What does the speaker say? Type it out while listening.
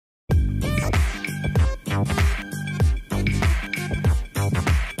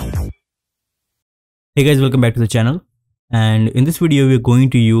Hey guys, welcome back to the channel. And in this video, we're going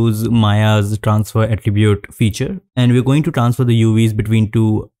to use Maya's transfer attribute feature, and we're going to transfer the UVs between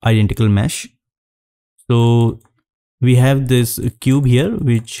two identical mesh. So we have this cube here,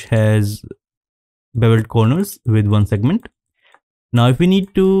 which has beveled corners with one segment. Now, if we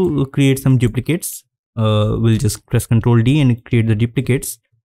need to create some duplicates, we'll just press Ctrl D and create the duplicates.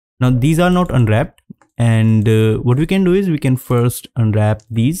 Now, these are not unwrapped. And what we can do is we can first unwrap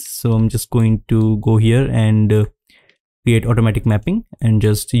these. So I'm just going to go here and create automatic mapping and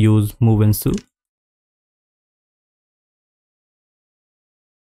just use move and sew.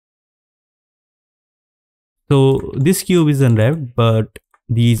 So this cube is unwrapped, but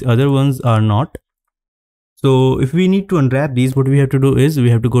these other ones are not. So if we need to unwrap these, what we have to do is we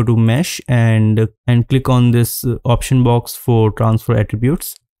have to go to mesh and click on this option box for transfer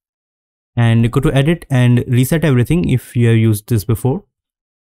attributes. And go to edit and reset everything if you have used this before.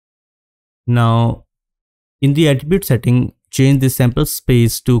 Now in the attribute setting, change the sample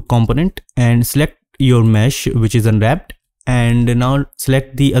space to component and select your mesh which is unwrapped, and now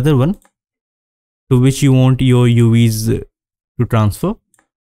select the other one to which you want your UVs to transfer.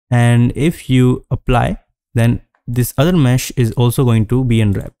 And if you apply, then this other mesh is also going to be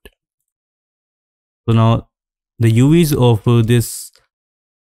unwrapped. So now the UVs of this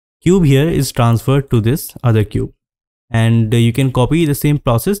cube here is transferred to this other cube, and you can copy the same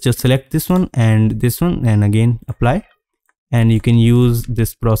process. Just select this one and again apply, and you can use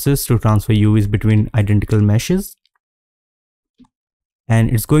this process to transfer UVs between identical meshes, and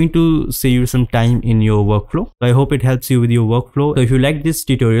it's going to save you some time in your workflow. So I hope it helps you with your workflow. So if you like this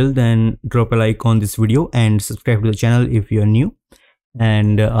tutorial, then drop a like on this video and subscribe to the channel if you are new,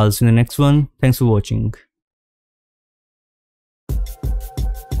 and I'll see you in the next one. Thanks for watching.